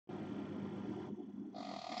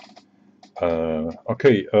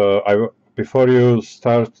Okay, before you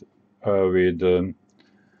start with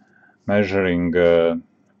measuring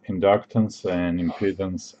inductance and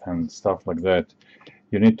impedance and stuff like that,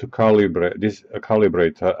 you need to calibrate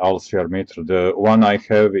LCR meter. The one I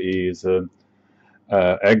have is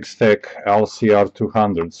EXTECH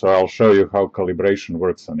LCR200, so I'll show you how calibration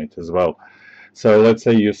works on it as well. So let's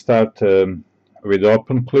say you start with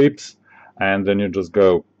open clips, and then you just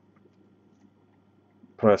go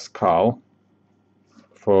press cal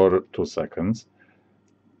for 2 seconds.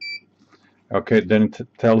 Okay, then it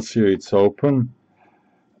tells you it's open,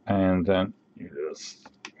 and then you just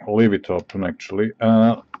leave it open actually,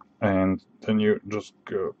 and then you just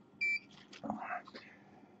go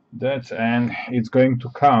that, and it's going to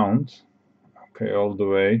count, okay, all the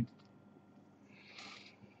way.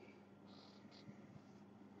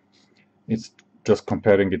 It's just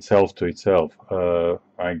comparing itself to itself.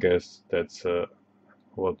 I guess that's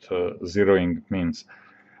what zeroing means.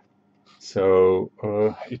 So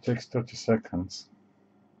it takes 30 seconds.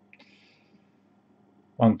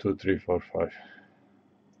 1, 2, 3, 4, 5.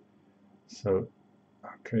 So,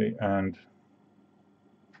 okay, and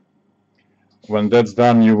when that's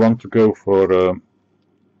done, you want to go for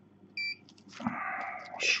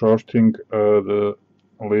shorting the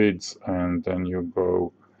leads, and then you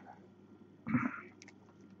go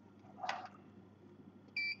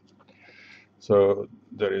so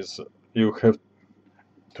there is, you have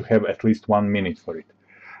to have at least 1 minute for it,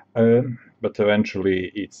 but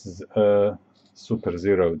eventually it's super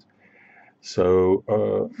zeroed.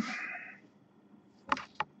 So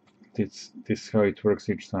this is how it works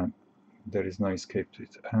each time. There is no escape to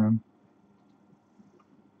it.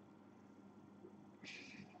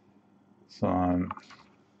 So I'm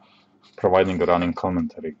providing a running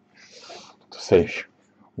commentary to save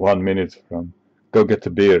 1 minute from go get a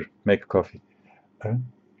beer, make coffee.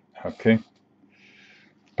 Okay,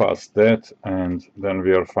 past that, and then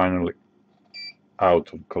we are finally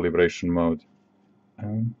out of calibration mode.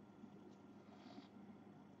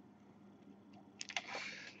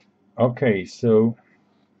 Okay, so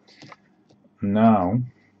now